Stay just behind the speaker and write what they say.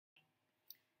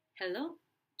Hello,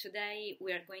 today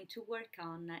we are going to work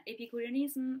on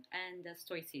Epicureanism and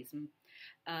Stoicism.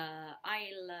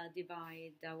 I'll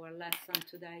divide our lesson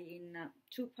today in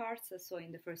two parts. So,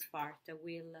 in the first part,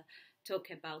 we'll talk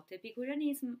about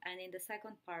Epicureanism, and in the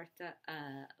second part,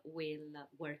 we'll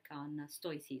work on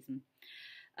Stoicism.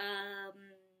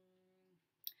 Um,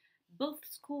 both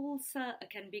schools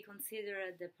can be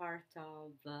considered a part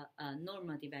of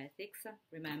normative ethics,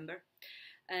 remember.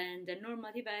 And the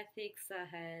normative ethics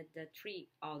had three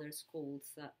other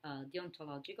schools: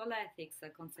 deontological ethics,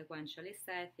 consequentialist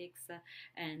ethics,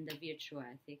 and virtue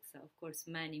ethics. Of course,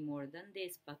 many more than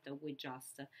this, but we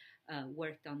just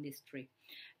worked on these three.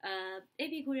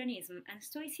 Epicureanism and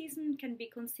Stoicism can be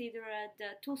considered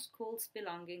two schools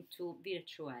belonging to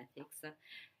virtue ethics.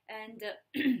 And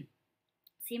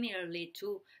similarly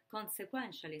to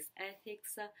consequentialist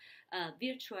ethics,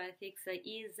 virtue ethics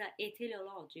is a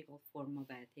teleological form of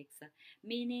ethics,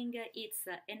 meaning it's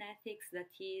an ethics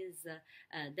that is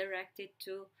directed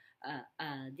to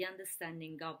the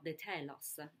understanding of the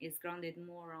telos, is grounded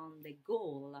more on the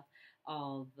goal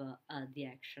of the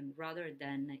action rather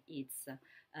than its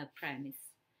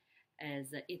premise,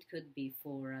 as it could be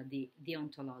for the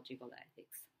ontological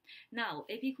ethics. Now,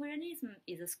 Epicureanism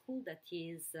is a school that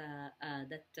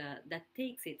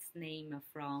takes its name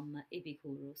from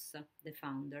Epicurus, the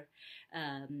founder.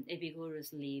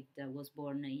 Epicurus was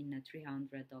born in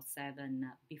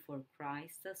 307 before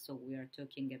Christ, so we are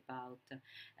talking about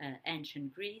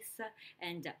ancient Greece.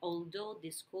 And although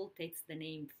this school takes the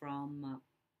name from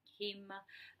him,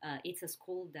 it's a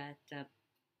school that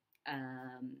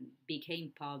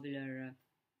became popular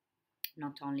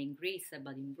not only in Greece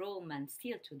but in Rome, and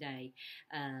still today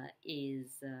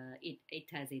it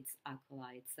has its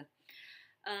acolytes.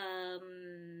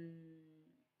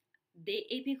 The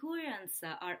Epicureans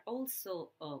are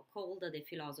also called the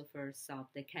philosophers of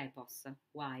the Kapos.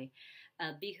 Why?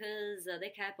 Because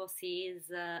the Kapos is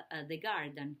the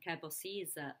garden. Kapos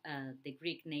is the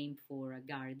Greek name for a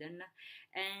garden,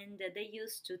 and they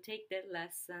used to take their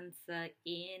lessons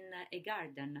in a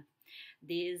garden.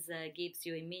 This gives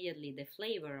you immediately the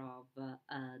flavor of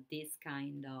this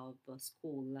kind of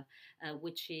school,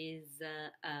 which is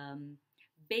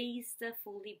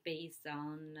fully based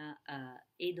on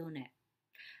edone.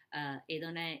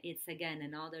 Edone, it's again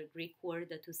another Greek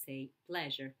word to say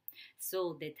pleasure.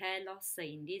 So the telos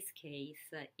in this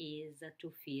case is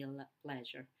to feel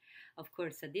pleasure. Of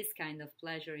course, this kind of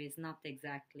pleasure is not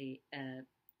exactly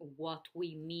what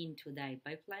we mean today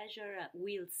by pleasure.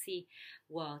 We'll see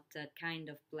what kind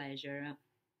of pleasure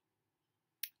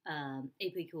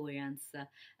Epicureans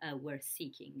were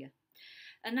seeking.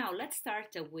 And now let's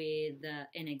start with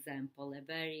an example, a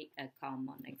very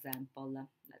common example.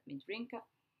 Let me drink.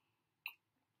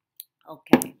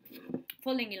 Okay,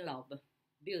 falling in love,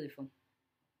 beautiful.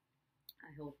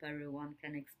 I hope everyone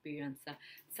can experience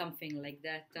something like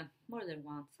that more than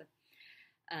once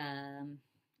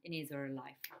in his or her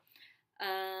life.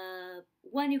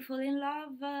 When you fall in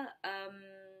love,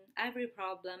 every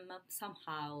problem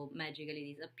somehow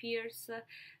magically disappears.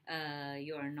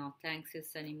 You are not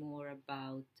anxious anymore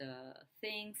about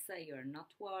things. You are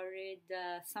not worried.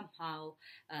 Somehow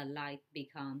light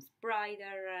becomes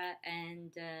brighter,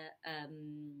 and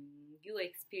you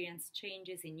experience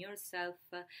changes in yourself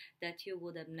that you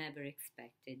would have never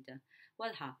expected.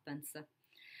 What happens?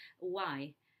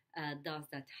 Why does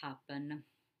that happen?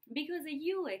 Because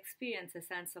you experience a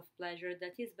sense of pleasure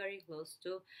that is very close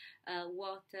to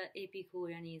what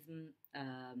Epicureanism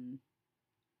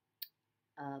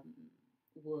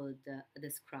would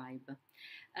describe.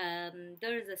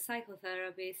 There is a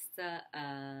psychotherapist,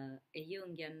 a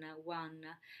Jungian one,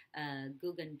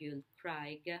 Guggenbuhl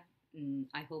Craig.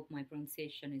 I hope my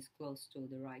pronunciation is close to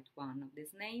the right one of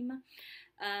this name.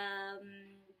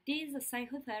 This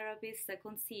psychotherapist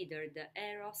considered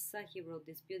Eros. He wrote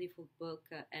this beautiful book,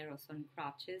 Eros on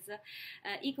Crutches.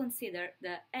 He considered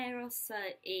Eros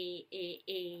a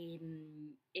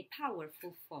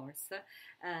powerful force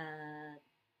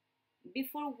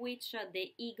before which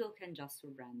the ego can just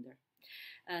surrender.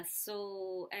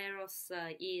 So Eros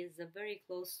is very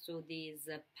close to this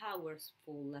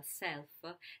powerful self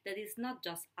that is not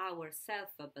just our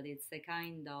self, but it's a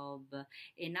kind of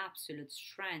an absolute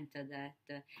strength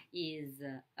that is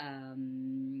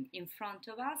in front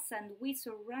of us, and we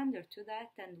surrender to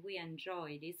that, and we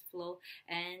enjoy this flow,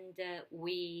 and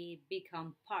we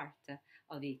become part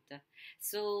of it.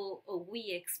 So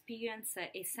we experience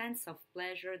a sense of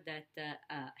pleasure that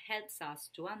helps us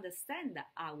to understand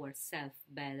ourselves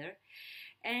better,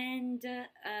 and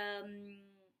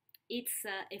it's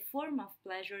a form of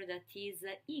pleasure that is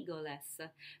egoless,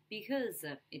 because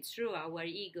it's true our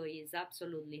ego is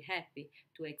absolutely happy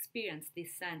to experience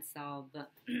this sense of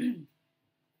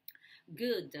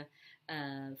good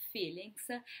feelings,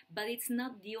 but it's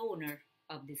not the owner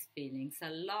of these feelings.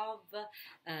 Love,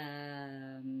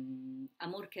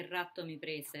 amor che ratto mi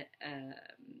prese,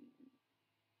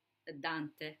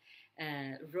 Dante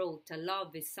wrote,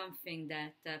 love is something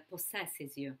that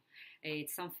possesses you.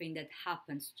 It's something that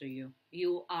happens to you.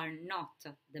 You are not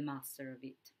the master of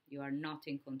it. You are not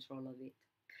in control of it.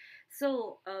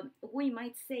 So we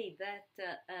might say that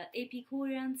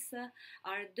Epicureans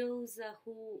are those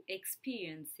who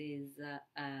experiences,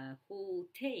 who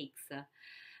takes,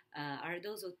 are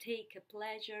those who take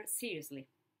pleasure seriously,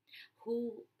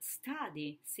 who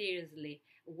study seriously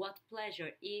what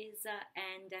pleasure is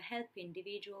and help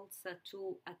individuals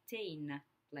to attain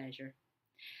pleasure.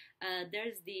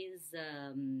 There's this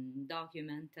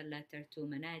document, a letter to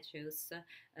Menetius,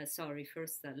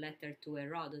 first a letter to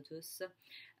Herodotus,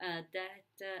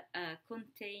 that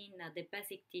contain the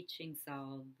basic teachings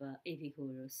of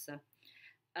Epicurus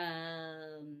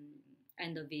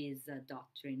and of his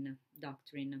doctrine.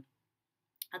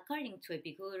 According to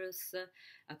Epicurus,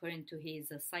 according to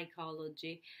his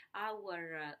psychology,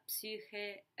 our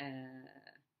psyche,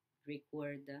 Greek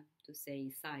word to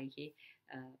say psyche,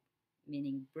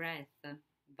 meaning breath,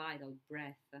 vital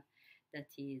breath that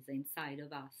is inside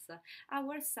of us,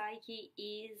 our psyche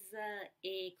is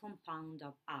a compound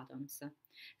of atoms.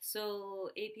 So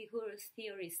Epicurus'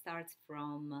 theory starts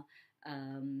from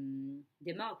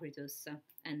Democritus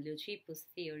and Leucippus'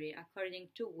 theory, according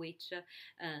to which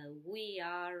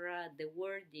the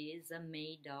world is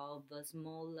made of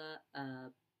small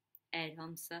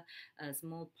atoms,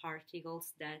 small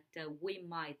particles that we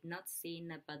might not see,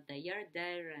 but they are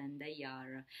there, and they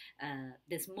are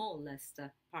the smallest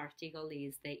particle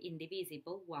is the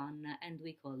indivisible one, and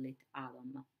we call it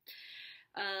atom.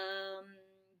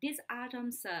 These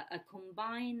atoms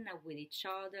combine with each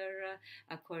other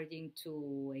according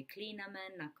to a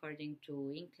clinamen, according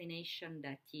to inclination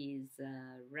that is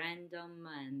random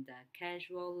and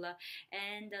casual,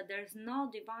 and there's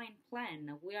no divine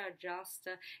plan. We are just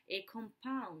a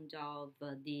compound of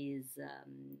these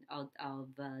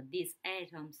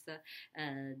atoms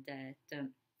that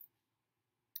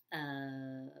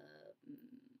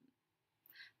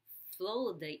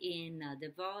float in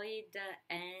the void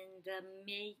and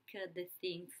make the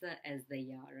things as they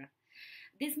are.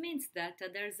 This means that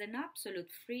there's an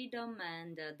absolute freedom,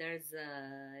 and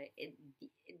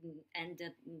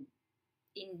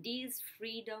in this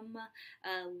freedom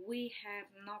we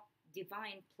have not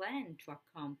divine plan to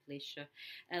accomplish.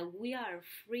 We are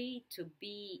free to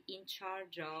be in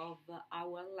charge of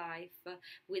our life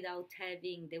without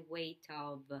having the weight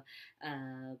of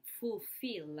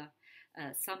fulfill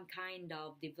some kind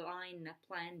of divine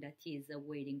plan that is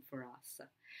waiting for us.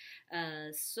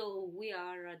 So we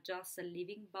are just a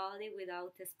living body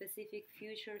without a specific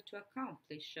future to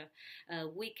accomplish.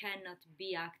 We cannot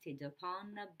be acted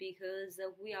upon because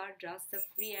we are just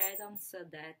free atoms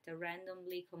that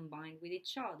randomly combine with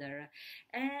each other.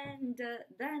 And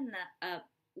then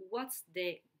what's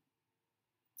the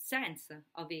sense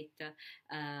of it?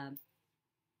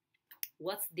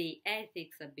 What's the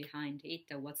ethics behind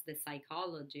it? What's the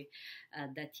psychology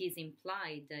that is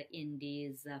implied in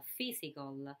this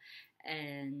physical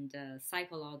and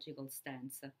psychological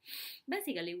stance?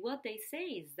 Basically, what they say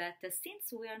is that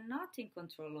since we are not in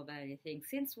control of anything,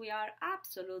 since we are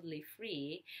absolutely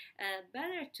free,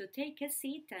 better to take a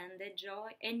seat and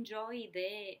enjoy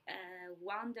the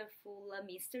wonderful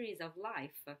mysteries of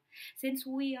life. Since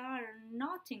we are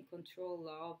not in control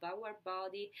of our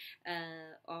body,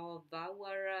 of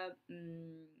our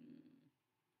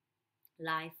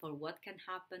life, or what can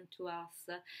happen to us,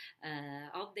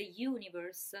 of the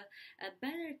universe,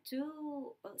 better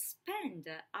to spend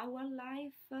our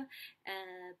life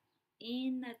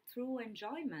in true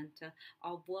enjoyment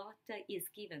of what is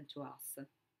given to us.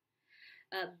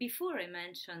 Before I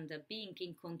mentioned being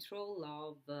in control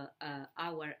of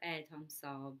our atoms,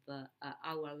 of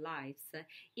our lives,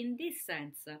 in this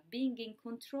sense, being in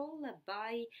control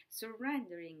by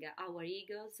surrendering our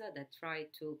egos that try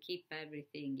to keep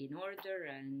everything in order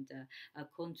and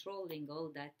controlling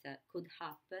all that could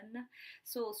happen.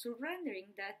 So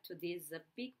surrendering that to this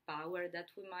big power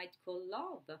that we might call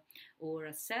love,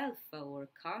 or self, or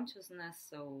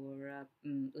consciousness, or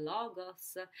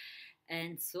logos,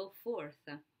 and so forth.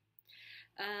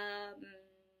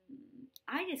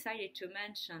 I decided to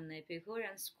mention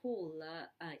Epicurean school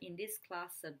in this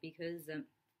class because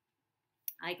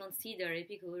I consider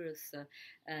Epicurus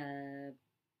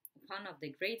one of the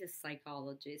greatest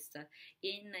psychologists.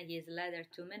 In his letter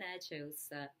to Menaceus,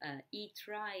 he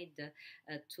tried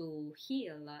to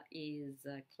heal his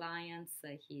clients,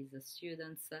 his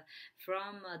students,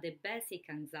 from the basic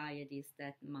anxieties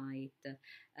that might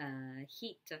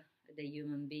hit the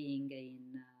human being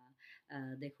in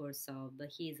the course of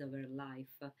his or her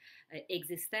life.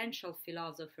 Existential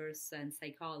philosophers and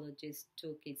psychologists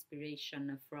took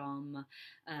inspiration from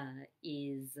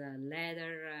his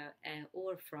letter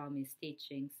or from his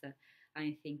teachings.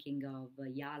 I'm thinking of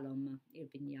Yalom,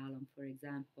 Irvin Yalom, for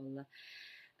example.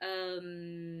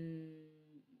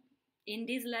 In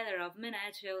this letter of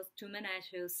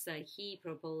Menaceus, he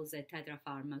proposed a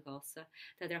tetrapharmakos.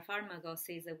 Tetrapharmakos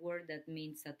is a word that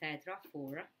means tetra,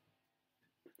 four,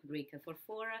 Greek for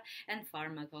four, and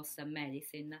pharmakos,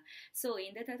 medicine. So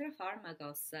in the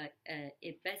tetrapharmakos,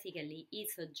 it basically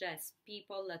suggests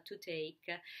people to take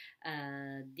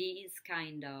this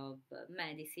kind of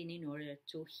medicine in order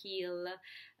to heal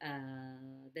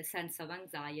the sense of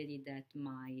anxiety that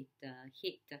might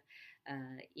hit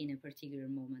in a particular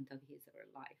moment of his or her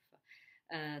life.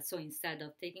 So instead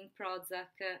of taking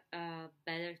Prozac,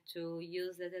 better to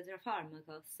use the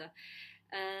tetrapharmakos.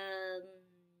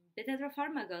 The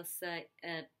tetrapharmakos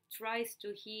tries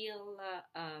to heal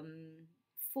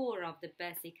four of the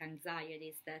basic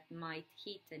anxieties that might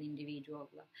hit an individual.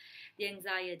 The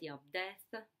anxiety of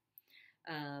death.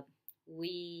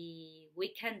 We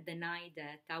can't deny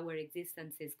that our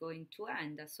existence is going to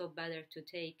end, so better to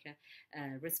take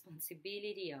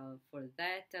responsibility for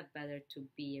that, better to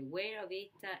be aware of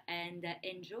it and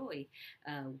enjoy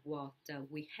what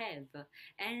we have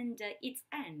and its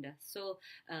end. So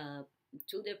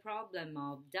to the problem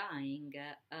of dying,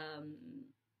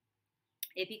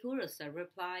 Epicurus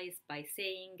replies by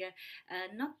saying,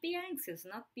 not be anxious,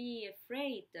 not be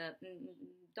afraid,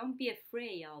 don't be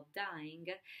afraid of dying,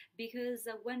 because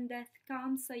when death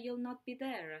comes, you'll not be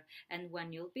there, and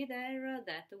when you'll be there,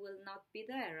 death will not be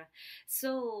there.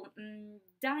 So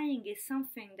dying is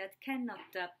something that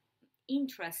cannot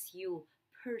interest you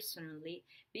personally,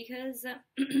 because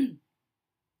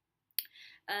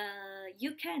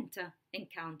you can't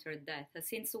encounter death,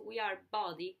 since we are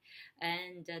body,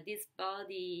 and this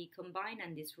body combine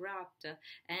and disrupt,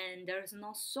 and there's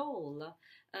no soul.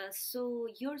 So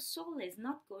your soul is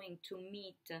not going to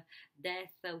meet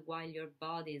death while your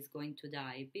body is going to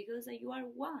die, because you are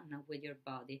one with your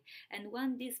body, and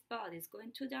when this body is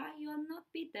going to die, you will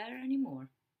not be there anymore.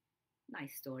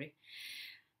 Nice story.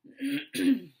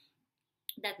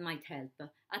 That might help.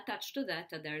 Attached to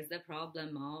that, there's the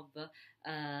problem of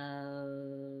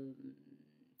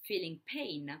feeling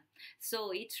pain.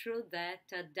 So it's true that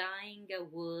dying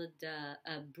would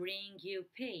bring you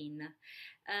pain.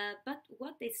 But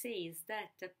what they say is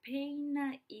that pain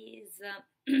is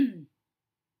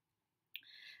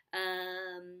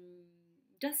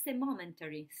just a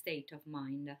momentary state of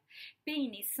mind.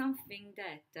 Pain is something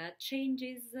that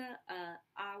changes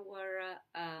our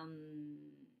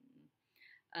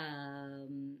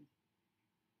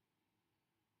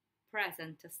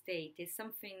present state, is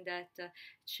something that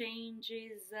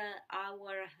changes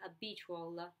our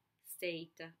habitual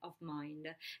state of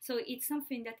mind. So it's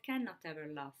something that cannot ever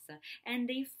last, and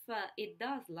if it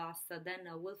does last, then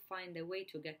we'll find a way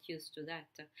to get used to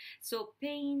that. So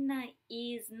pain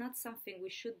is not something we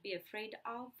should be afraid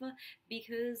of,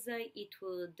 because it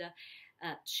would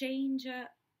change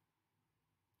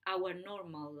our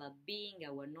normal being,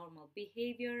 our normal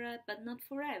behavior, but not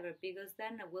forever, because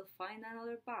then we'll find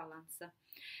another balance.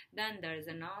 Then there's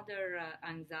another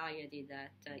anxiety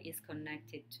that is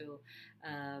connected to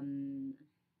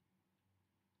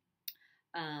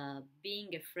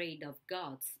being afraid of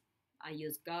gods. I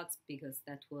use gods because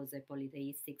that was a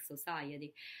polytheistic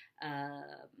society.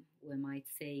 We might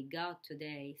say God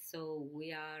today. So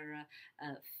we are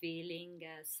feeling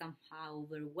somehow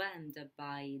overwhelmed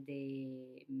by the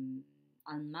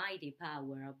almighty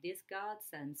power of these gods,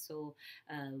 and so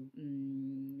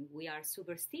we are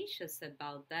superstitious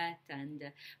about that, and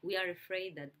we are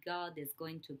afraid that God is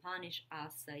going to punish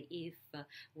us if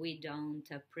we don't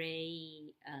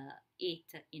pray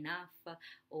it enough,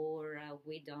 or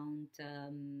we don't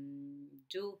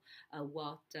do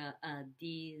what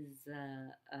these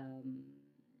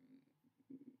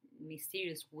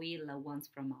mysterious will wants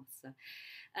from us.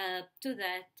 To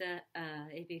that,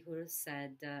 Epicurus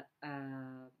said,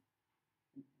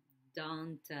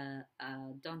 don't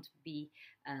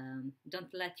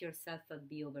let yourself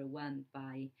be overwhelmed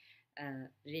by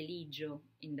religio,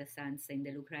 in the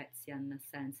Lucretian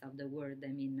sense of the word.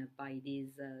 I mean, by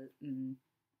these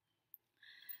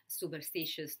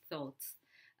superstitious thoughts.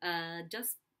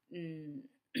 Just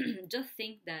just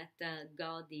think that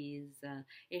God is a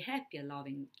happy and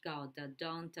loving God.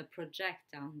 Don't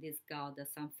project on this God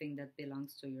something that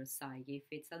belongs to your side. If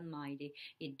it's almighty,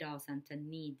 it doesn't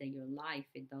need your life,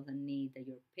 it doesn't need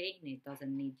your pain, it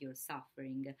doesn't need your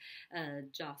suffering.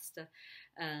 Just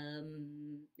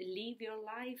live your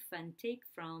life and take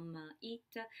from it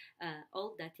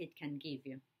all that it can give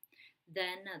you.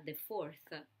 Then the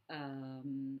fourth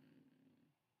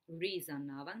reason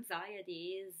of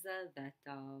anxiety is that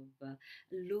of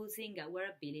losing our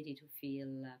ability to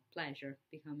feel pleasure,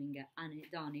 becoming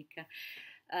anhedonic.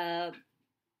 Uh,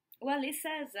 well, it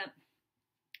says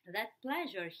that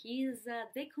pleasure is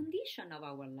the condition of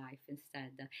our life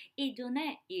instead.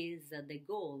 Hedone is the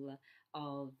goal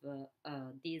of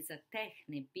this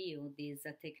techne bio, this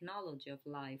technology of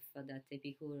life that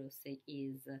Epicurus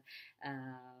is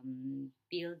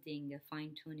building,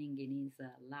 fine-tuning in his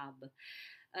lab.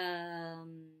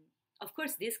 Of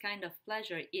course, this kind of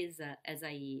pleasure is, as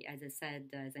I said,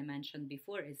 as I mentioned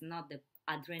before, is not the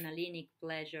adrenalinic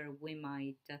pleasure we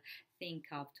might think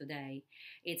of today.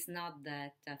 It's not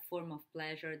that form of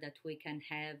pleasure that we can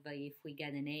have if we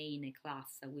get an A in a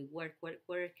class. We work,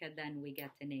 then we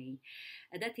get an A.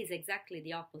 That is exactly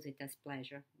the opposite as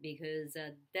pleasure, because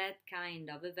that kind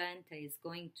of event is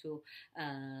going to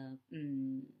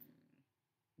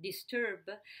disturb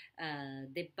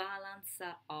the balance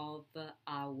of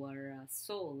our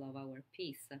soul, of our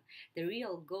peace. The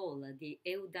real goal, the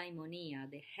eudaimonia,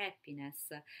 the happiness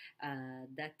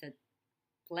that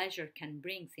pleasure can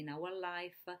bring in our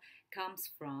life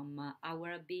comes from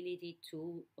our ability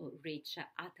to reach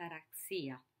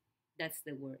ataraxia. That's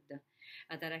the word.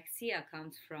 Ataraxia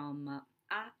comes from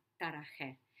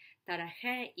atarache.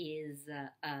 Tarache is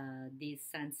this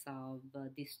sense of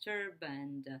disturb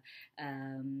and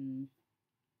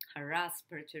harass,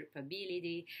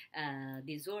 perturbability,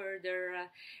 disorder,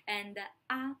 and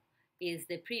a is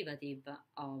the privative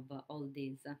of all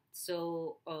this.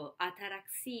 So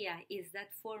ataraxia is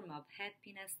that form of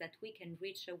happiness that we can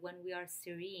reach when we are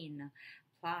serene,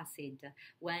 placid,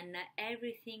 when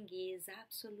everything is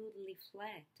absolutely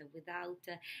flat without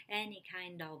any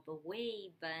kind of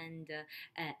wave and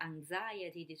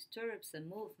anxiety disturbs the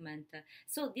movement.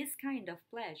 So this kind of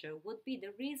pleasure would be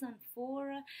the reason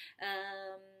for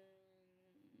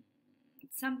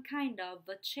some kind of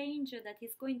change that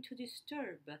is going to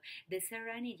disturb the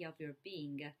serenity of your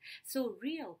being. So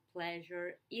real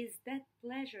pleasure is that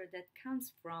pleasure that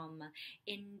comes from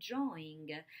enjoying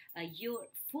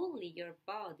fully your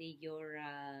body, your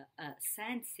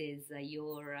senses,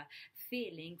 your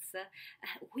feelings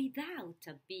without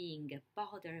being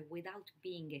bothered, without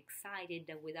being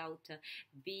excited, without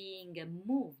being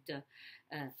moved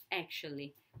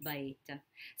actually by it.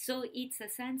 So it's a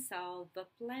sense of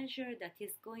pleasure that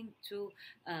is going to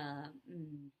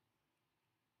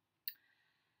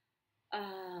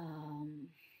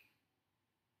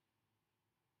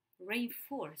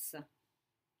reinforce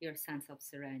your sense of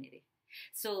serenity.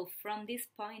 So from this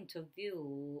point of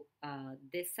view,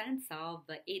 the sense of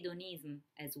hedonism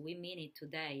as we mean it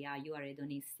today, you are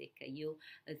hedonistic, you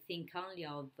think only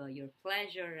of your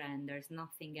pleasure and there's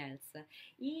nothing else,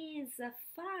 is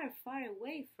far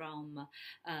away from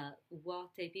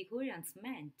what Epicureans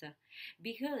meant,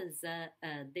 because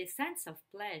the sense of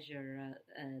pleasure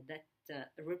that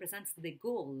represents the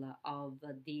goal of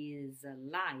this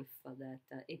life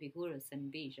that Epicurus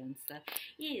envisions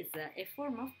is a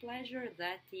form of pleasure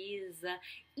that is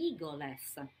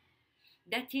egoless,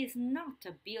 that is not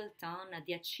built on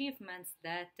the achievements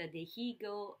that the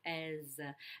ego has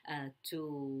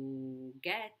to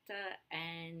get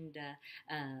and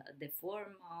the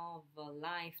form of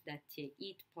life that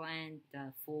it planned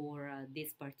for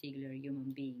this particular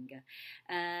human being.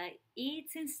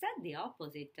 It's instead the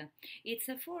opposite. It's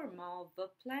a form of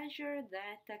pleasure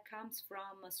that comes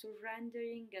from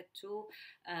surrendering to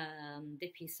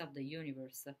the peace of the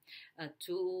universe,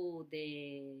 to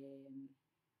the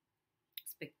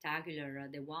spectacular,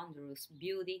 the wondrous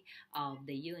beauty of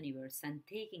the universe, and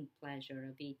taking pleasure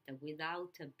of it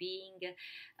without being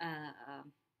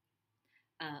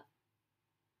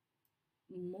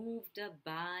moved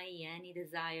by any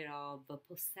desire of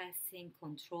possessing,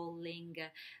 controlling,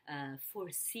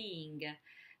 foreseeing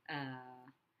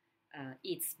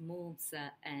its moves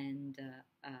and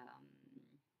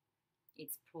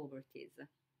its properties.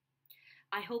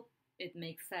 I hope it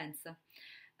makes sense.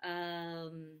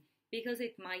 Because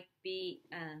it might be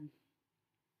a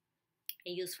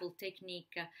useful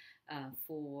technique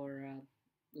for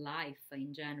life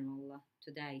in general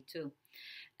today too.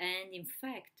 And in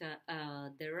fact,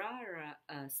 there are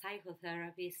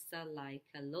psychotherapists like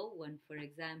Lowen, for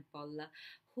example,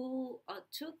 who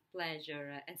took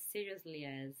pleasure as seriously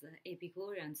as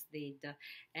Epicureans did,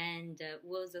 and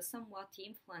was somewhat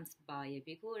influenced by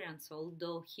Epicureans,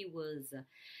 although he was,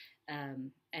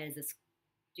 as a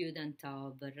student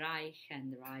of Reich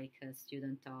and Reich a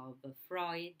student of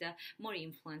Freud, more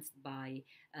influenced by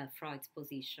Freud's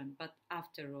position. But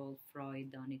after all,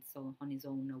 Freud on his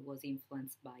own was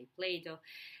influenced by Plato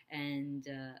and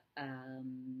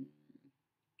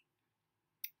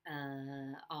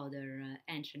other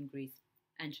ancient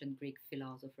Greek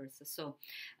philosophers. So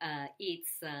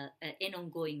it's an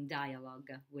ongoing dialogue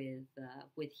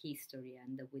with history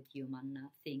and with human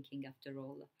thinking, after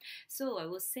all. So I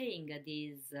was saying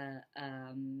this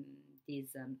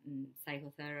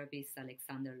psychotherapist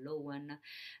Alexander Lowen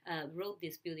wrote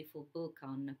this beautiful book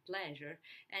on pleasure,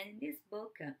 and in this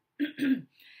book.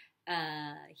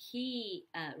 He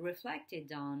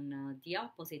reflected on the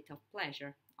opposite of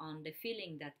pleasure, on the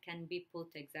feeling that can be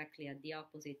put exactly at the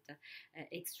opposite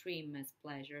extreme as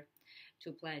pleasure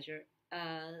to pleasure.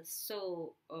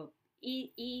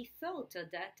 He thought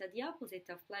that the opposite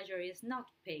of pleasure is not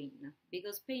pain,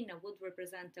 because pain would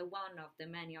represent one of the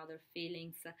many other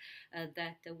feelings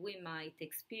that we might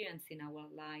experience in our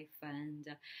life,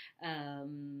 and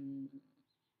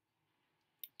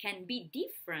can be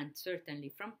different, certainly,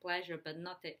 from pleasure, but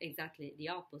not exactly the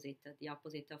opposite. The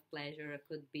opposite of pleasure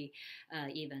could be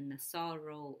even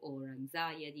sorrow or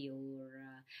anxiety or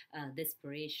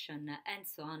desperation, and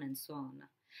so on and so on.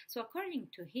 So according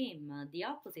to him, the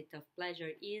opposite of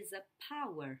pleasure is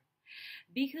power,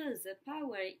 because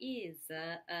power is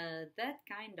that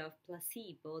kind of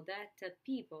placebo that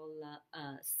people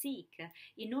seek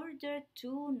in order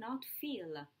to not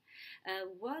feel.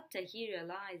 What he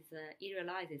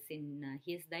realizes in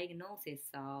his diagnosis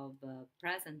of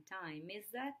present time is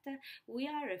that we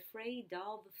are afraid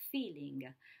of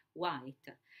feeling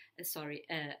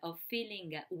of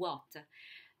feeling what?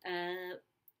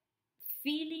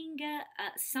 Feeling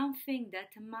something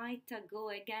that might go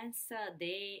against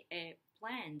the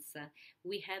plans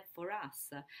we have for us,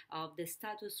 of the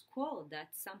status quo that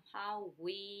somehow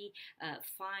we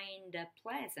find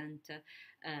pleasant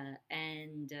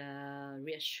and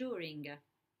reassuring.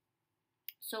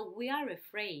 So we are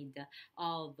afraid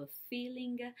of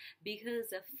feeling,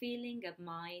 because a feeling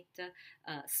might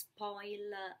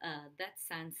spoil that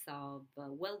sense of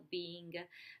well-being,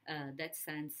 that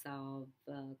sense of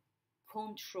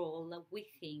control we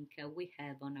think we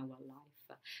have on our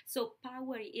life. So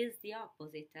power is the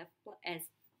opposite as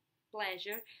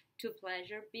pleasure to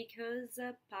pleasure, because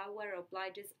power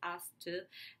obliges us to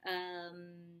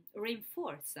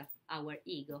reinforce our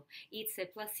ego. It's a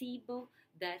placebo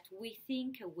that we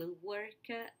think will work,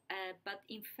 but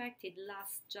in fact it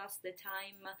lasts just the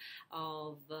time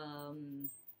of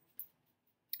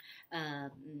a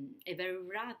very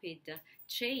rapid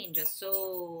change.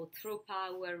 So through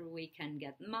power we can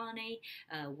get money,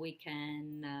 we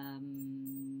can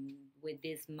with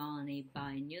this money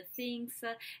buy new things,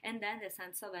 and then the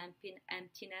sense of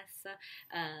emptiness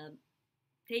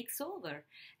takes over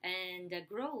and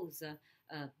grows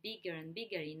bigger and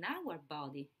bigger in our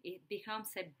body. It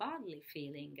becomes a bodily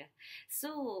feeling.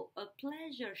 So a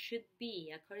pleasure should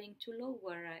be, according to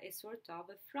Lower, a sort of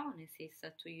a phronesis,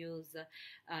 to use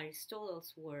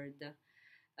Aristotle's word.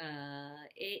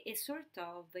 A sort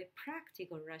of a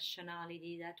practical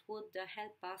rationality that would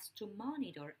help us to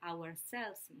monitor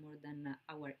ourselves more than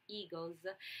our egos,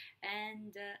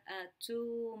 and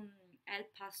to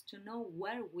help us to know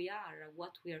where we are,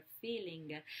 what we are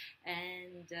feeling,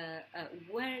 and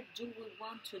where do we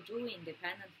want to do,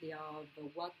 independently of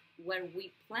where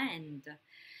we planned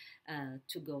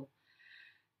to go.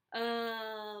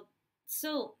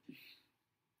 So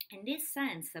in this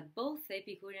sense, both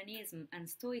Epicureanism and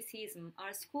Stoicism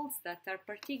are schools that are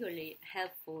particularly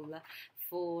helpful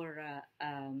for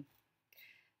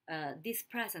this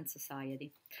present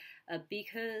society,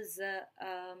 because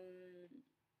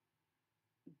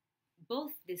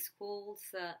both these schools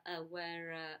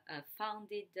were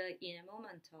founded in a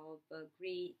moment of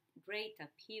great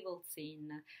upheavals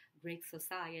in Greek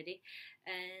society,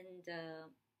 and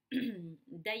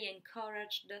they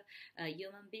encouraged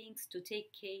human beings to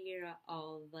take care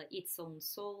of its own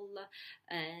soul,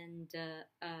 and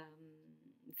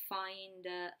find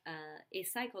a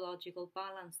psychological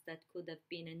balance that could have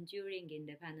been enduring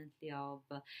independently of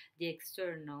the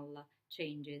external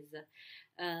changes.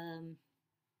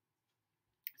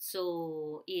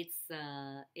 So it's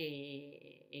a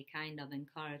kind of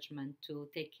encouragement to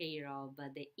take care of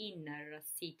the inner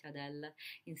citadel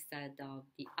instead of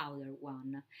the outer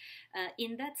one.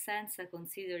 In that sense,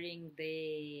 considering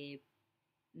the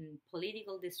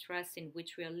political distress in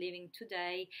which we are living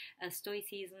today,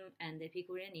 Stoicism and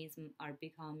Epicureanism are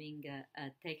becoming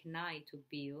to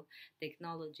view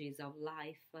technologies of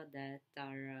life that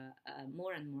are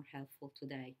more and more helpful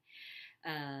today.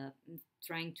 Uh,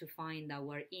 Trying to find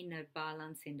our inner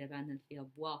balance independently of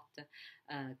what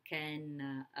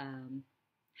can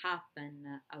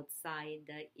happen outside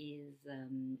is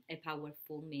a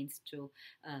powerful means to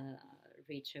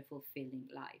reach a fulfilling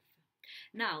life.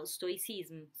 Now,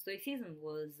 Stoicism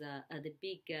was the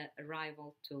big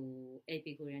rival to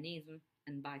Epicureanism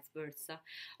and vice versa,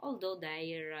 although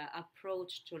their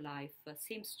approach to life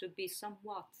seems to be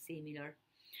somewhat similar.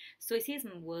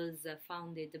 Stoicism was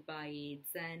founded by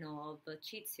Zeno of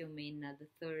Citium in the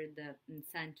third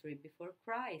century before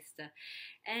Christ,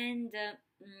 and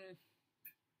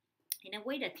in a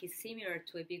way that is similar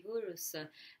to Epicurus,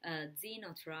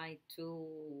 Zeno tried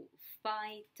to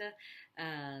fight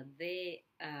the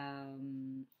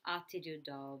attitude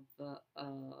of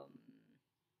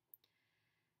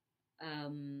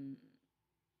um,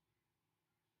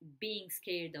 being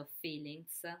scared of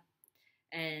feelings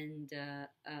and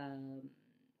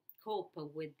cope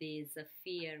with this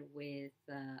fear with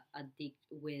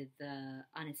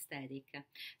anesthetic.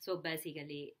 So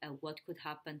basically, what could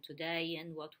happen today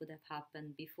and what would have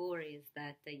happened before is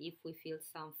that if we feel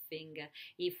something,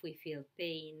 if we feel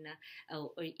pain,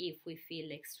 or if we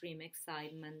feel extreme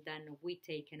excitement, then we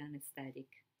take an anesthetic.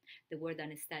 The word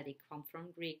anesthetic comes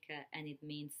from Greek and it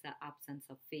means absence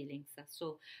of feelings.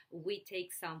 So we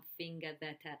take something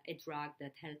that a drug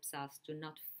that helps us to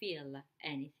not feel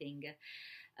anything.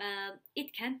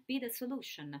 It can't be the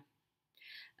solution.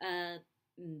 The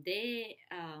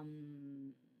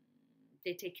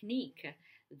the technique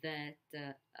that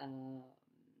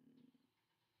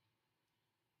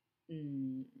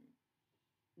mm,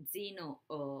 Zeno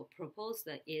proposed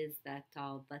is that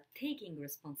of taking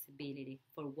responsibility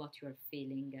for what you're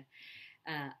feeling,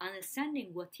 understanding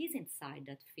what is inside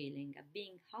that feeling,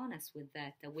 being honest with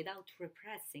that without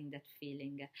repressing that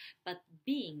feeling, but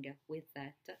being with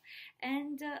that,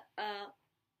 and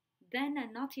then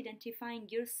not identifying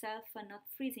yourself, not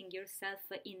freezing yourself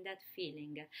in that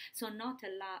feeling. So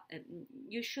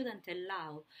you shouldn't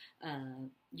allow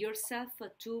yourself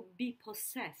to be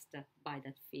possessed by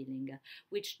that feeling,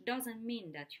 which doesn't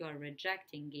mean that you are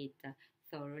rejecting it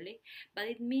thoroughly, but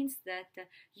it means that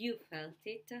you felt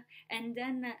it and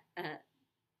then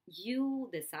you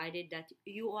decided that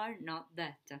you are not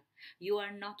that. You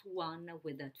are not one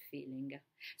with that feeling.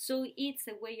 So it's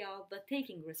a way of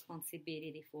taking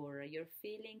responsibility for your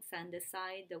feelings and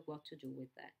decide what to do with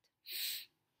that.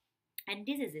 And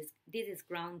this is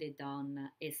grounded on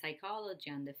a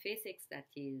psychology and a physics that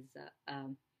is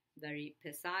very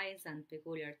precise and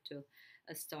peculiar to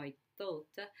Stoic thought,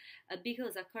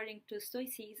 because according to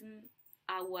Stoicism,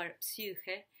 our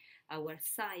psyche, our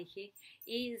psyche,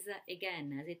 is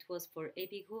again, as it was for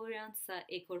Epicureans,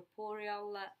 a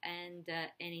corporeal and an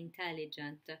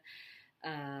intelligent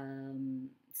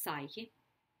psyche.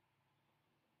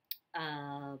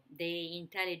 The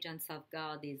intelligence of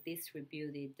God is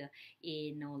distributed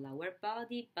in all our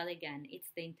body, but again,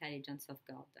 it's the intelligence of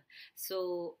God.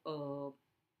 So,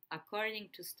 according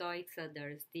to Stoics,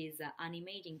 there's this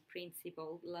animating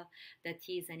principle that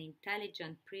is an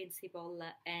intelligent principle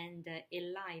and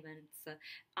enlivens,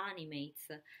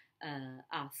 animates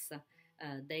us.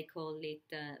 They call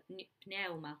it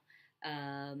pneuma,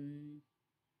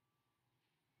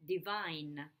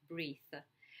 divine breath.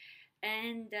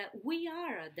 And we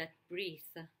are that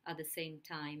breath at the same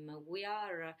time. We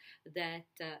are that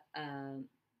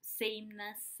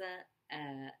sameness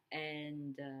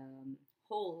and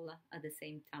whole at the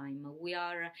same time. We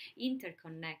are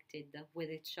interconnected with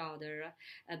each other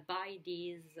by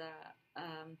this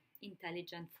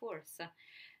intelligent force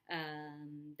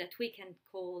that we can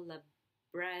call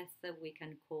breath, we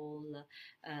can call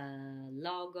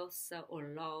logos or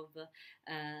love.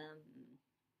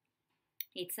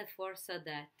 It's a force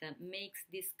that makes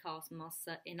this cosmos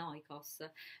an oikos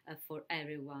for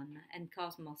everyone. And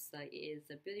cosmos is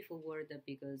a beautiful word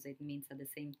because it means at the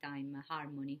same time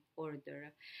harmony,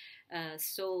 order.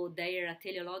 So their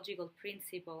teleological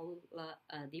principle,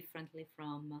 differently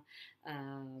from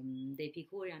the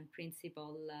Epicurean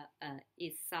principle,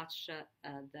 is such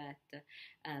that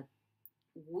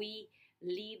we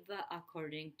live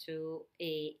according to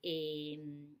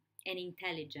an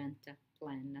intelligent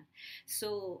plan.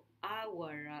 So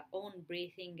our own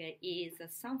breathing is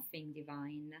something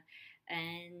divine,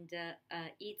 and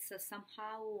it's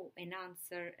somehow an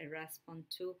answer, a response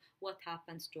to what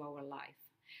happens to our life.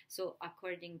 So,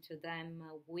 according to them,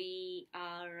 we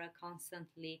are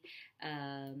constantly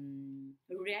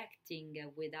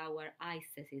reacting with our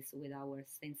aesthesis, with our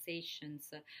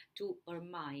sensations to or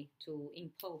my to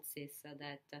impulses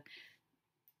that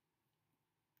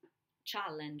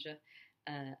challenge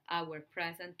our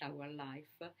present, our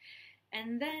life.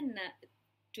 And then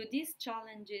to these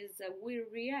challenges, we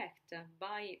react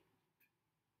by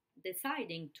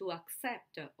deciding to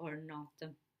accept or not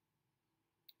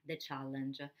the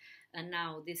challenge. And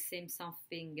now this seems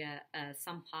something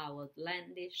somehow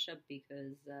outlandish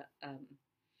because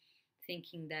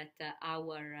thinking that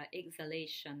our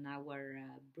exhalation, our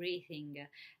breathing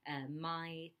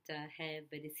might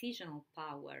have a decisional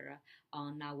power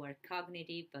on our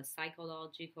cognitive,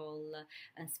 psychological,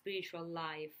 and spiritual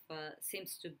life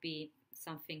seems to be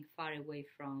something far away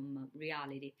from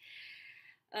reality.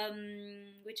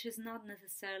 Which is not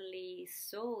necessarily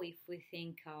so if we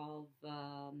think of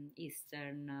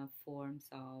Eastern forms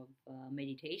of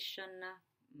meditation,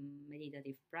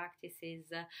 meditative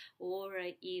practices, or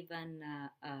even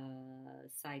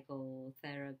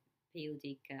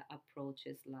psychotherapeutic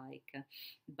approaches like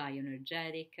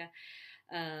bioenergetic,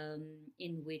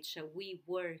 in which we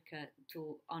work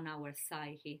on our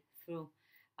psyche through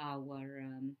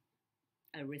our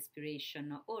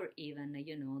respiration, or even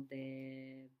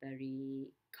the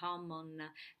very common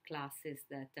classes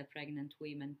that pregnant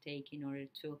women take in order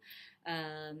to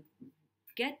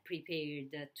get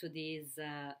prepared to this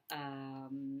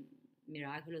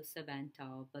miraculous event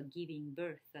of giving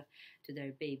birth to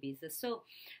their babies. So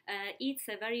it's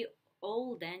a very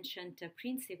old ancient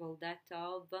principle that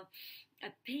of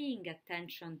paying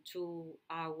attention to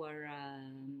our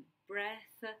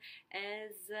breath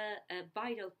as a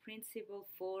vital principle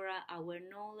for our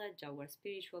knowledge, our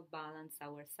spiritual balance,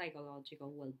 our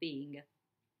psychological well-being.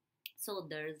 So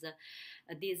there's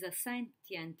this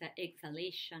sentient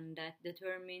exhalation that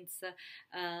determines,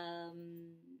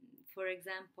 for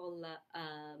example,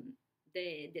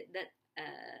 that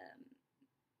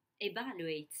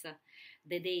evaluates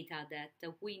the data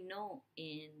that we know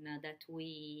that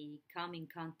we come in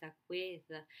contact with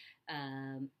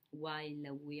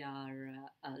while we are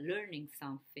learning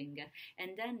something,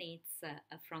 and then it's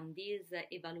from this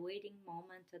evaluating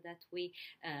moment that we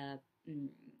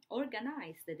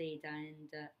organize the data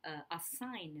and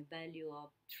assign a value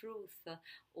of truth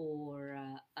or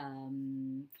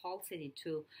falsity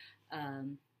to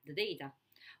the data,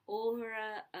 or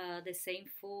the same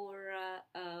for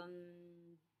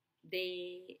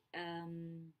the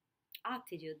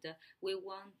attitude we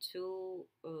want to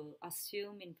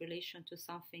assume in relation to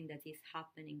something that is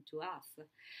happening to us.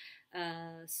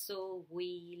 So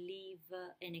we live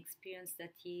an experience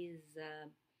that is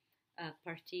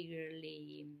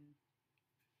particularly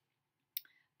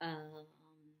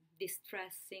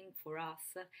distressing for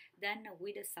us, then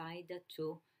we decide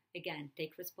to again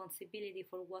take responsibility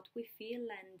for what we feel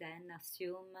and then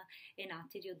assume an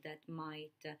attitude that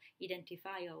might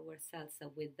identify ourselves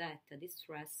with that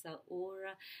distress,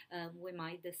 or we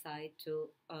might decide to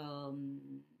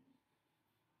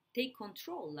take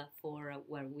control for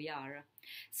where we are.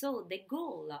 So the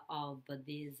goal of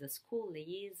this school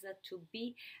is to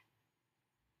be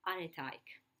archetype,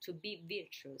 to be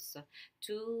virtuous,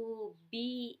 to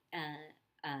be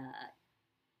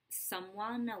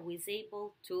someone who is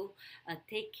able to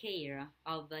take care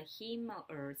of him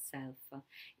or herself.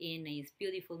 In his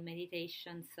beautiful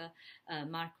meditations,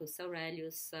 Marcus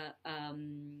Aurelius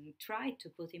tried to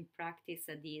put in practice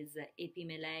this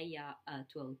Epimeleia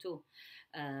 202.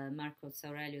 Marcus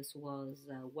Aurelius was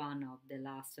one of the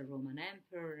last Roman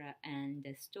emperor and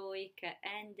a Stoic,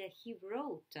 and he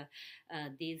wrote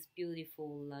this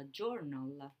beautiful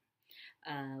journal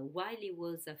while he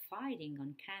was fighting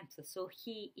on camps. So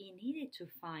he needed to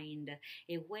find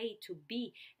a way to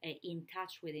be in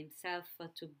touch with himself,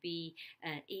 to be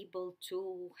able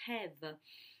to have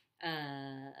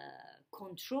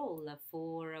control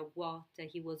for what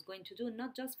he was going to do,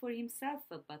 not just for himself,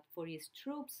 but for his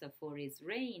troops, for his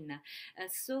reign.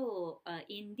 So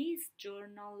in this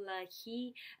journal,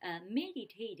 he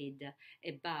meditated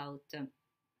about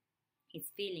his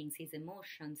feelings, his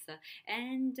emotions,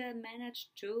 and managed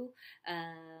to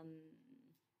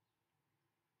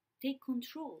take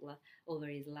control over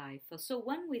his life. So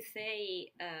when we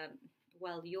say,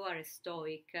 well, you are a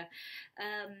Stoic,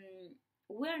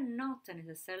 we're not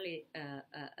necessarily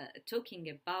talking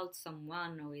about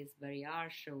someone who is very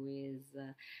harsh, who is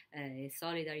a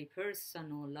solitary person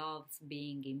who loves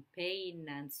being in pain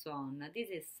and so on. This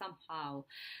is somehow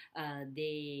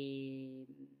the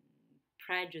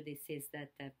prejudices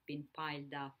that have been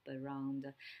piled up around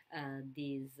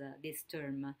this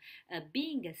term.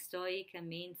 Being a Stoic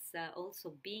means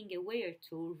also being aware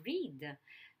to read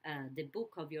the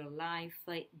book of your life,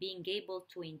 being able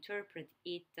to interpret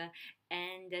it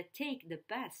and take the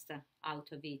best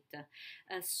out of it.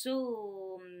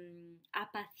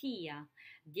 Apathia,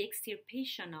 the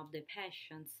extirpation of the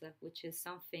passions, which is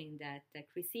something that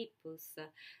Chrysippus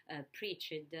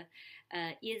preached,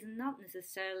 is not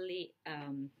necessarily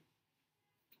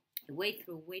a way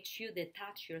through which you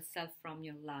detach yourself from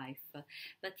your life,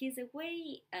 but is a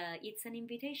way, it's an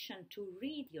invitation to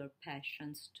read your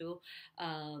passions, to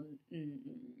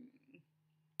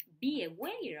be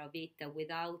aware of it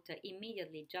without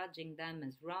immediately judging them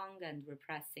as wrong and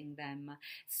repressing them.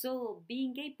 So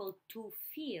being able to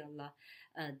feel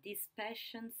these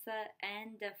passions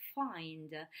and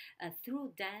find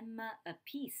through them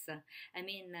peace. I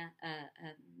mean,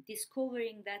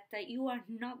 discovering that you are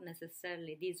not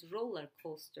necessarily this roller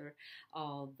coaster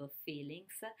of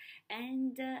feelings,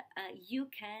 and you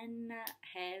can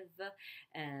have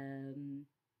an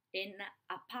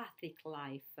apathic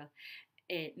life.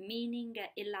 Meaning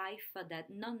a life that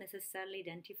not necessarily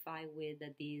identify with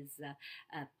these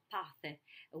path,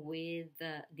 with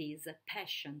these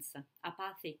passions.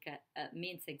 Apathic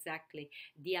means exactly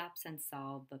the absence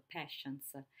of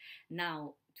passions.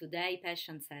 Now, today,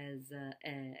 passion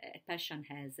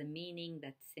has a meaning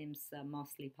that seems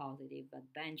mostly positive: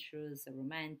 adventurous,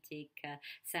 romantic,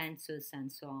 sensuous, and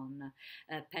so on.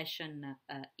 Passion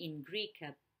in Greek,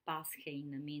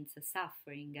 paschein, means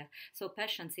suffering. So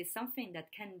patience is something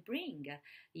that can bring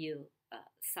you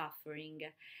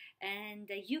suffering, and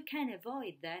you can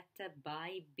avoid that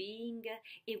by being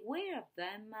aware of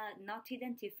them, not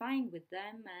identifying with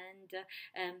them,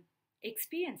 and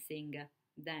experiencing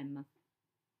them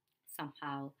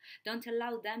somehow. Don't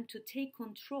allow them to take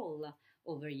control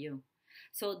over you.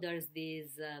 So there's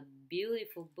this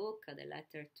beautiful book, the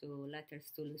Letters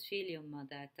to Lucilium,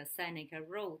 that Seneca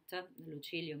wrote.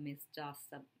 Lucilium is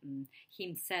just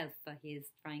himself. He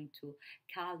is trying to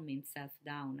calm himself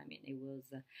down. I mean, he was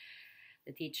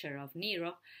the teacher of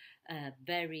Nero, a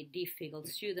very difficult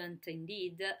student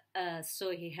indeed.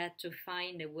 So he had to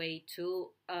find a way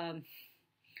to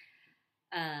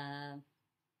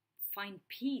find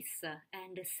peace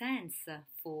and a sense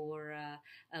for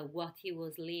what he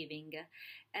was living.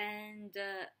 And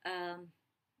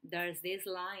there's this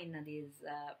line, this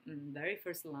very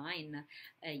first line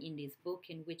in this book,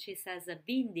 in which he says,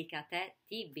 "Vindica te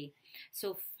tibi."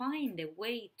 So find a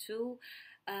way to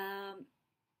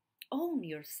own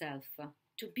yourself,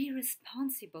 to be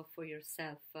responsible for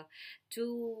yourself,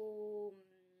 to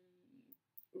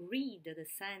read the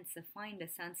sense, find a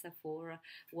sense for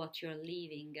what you're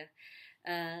living.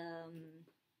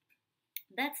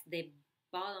 That's the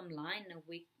bottom line,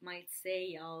 we might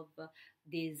say, of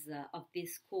this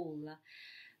school.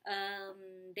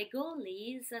 The goal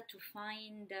is to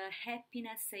find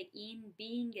happiness in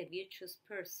being a virtuous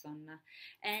person,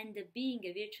 and being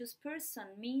a virtuous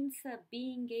person means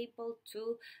being able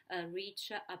to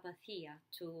reach apathia,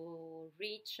 to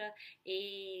reach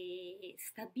a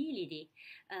stability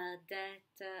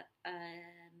that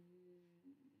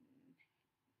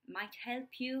might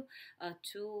help you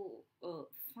to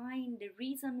find the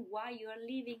reason why you are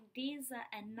living this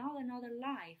and not another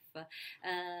life.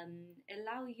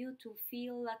 Allow you to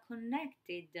feel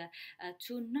connected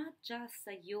to not just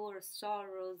your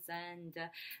sorrows, and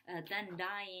then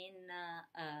die in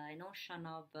an ocean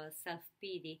of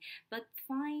self-pity, but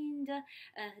find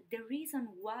the reason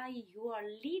why you are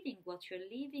living what you're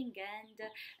living,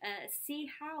 and see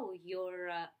how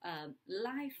your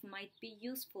life might be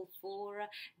useful for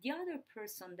the other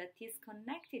person that is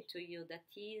connected to you, that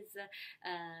is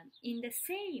in the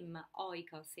same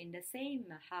oikos, in the same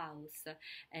house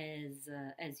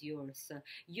as yours.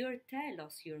 Your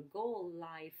telos, your goal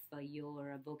life,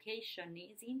 your vocation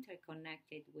is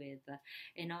interconnected with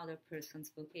another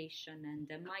person's vocation,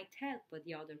 and might help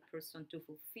the other person to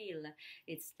fulfill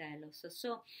its telos.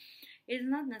 So it's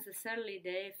not necessarily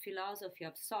the philosophy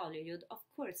of solitude. Of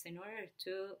course, in order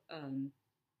to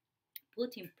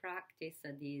put in practice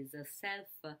this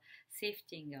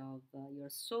self-sifting of your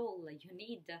soul, you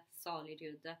need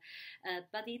solitude,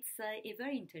 but it's a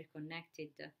very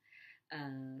interconnected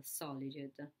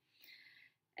solitude.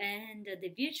 And the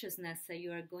virtuousness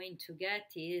you are going to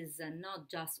get is not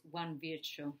just one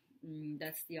virtue.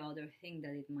 That's the other thing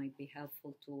that it might be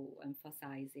helpful to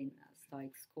emphasize in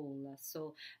Stoic school.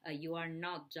 So you are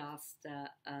not just, I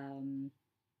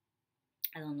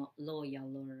don't know,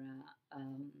 loyal or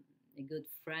a good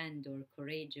friend or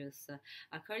courageous.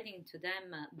 According to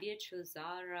them, virtues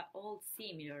are all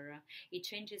similar. It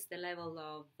changes the level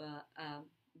of,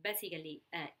 basically,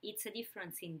 it's a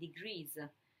difference in degrees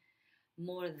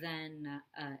more than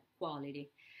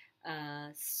quality.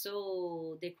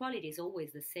 So the quality is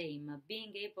always the same,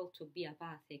 being able to be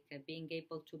apathic, being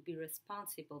able to be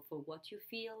responsible for what you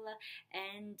feel,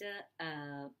 and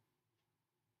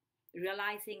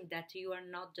realizing that you are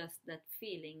not just that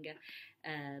feeling,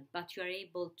 but you are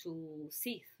able to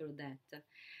see through that.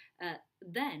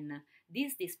 Then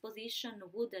this disposition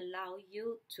would allow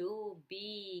you to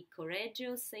be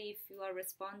courageous if you are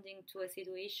responding to a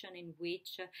situation in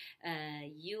which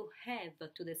you have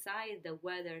to decide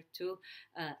whether to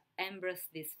embrace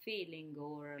this feeling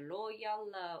or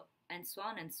loyal. And so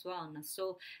on and so on.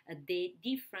 So the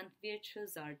different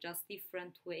virtues are just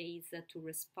different ways to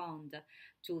respond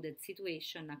to the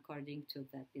situation according to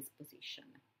that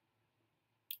disposition.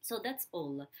 So that's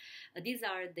all. These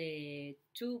are the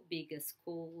two biggest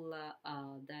schools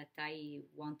that I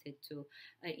wanted to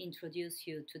introduce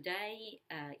you today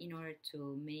in order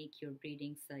to make your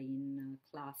readings in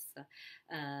class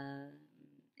a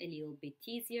little bit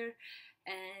easier.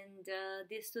 And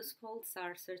these two schools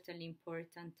are certainly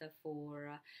important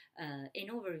for an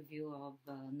overview of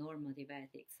normative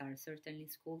ethics, are certainly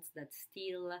schools that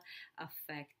still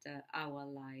affect our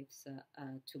lives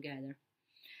together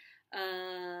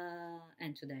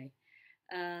and today.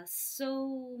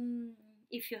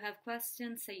 If you have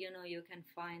questions, you can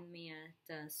find me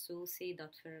at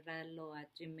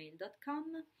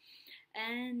susi.ferrello@gmail.com,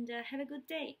 and have a good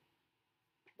day.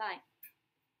 Bye.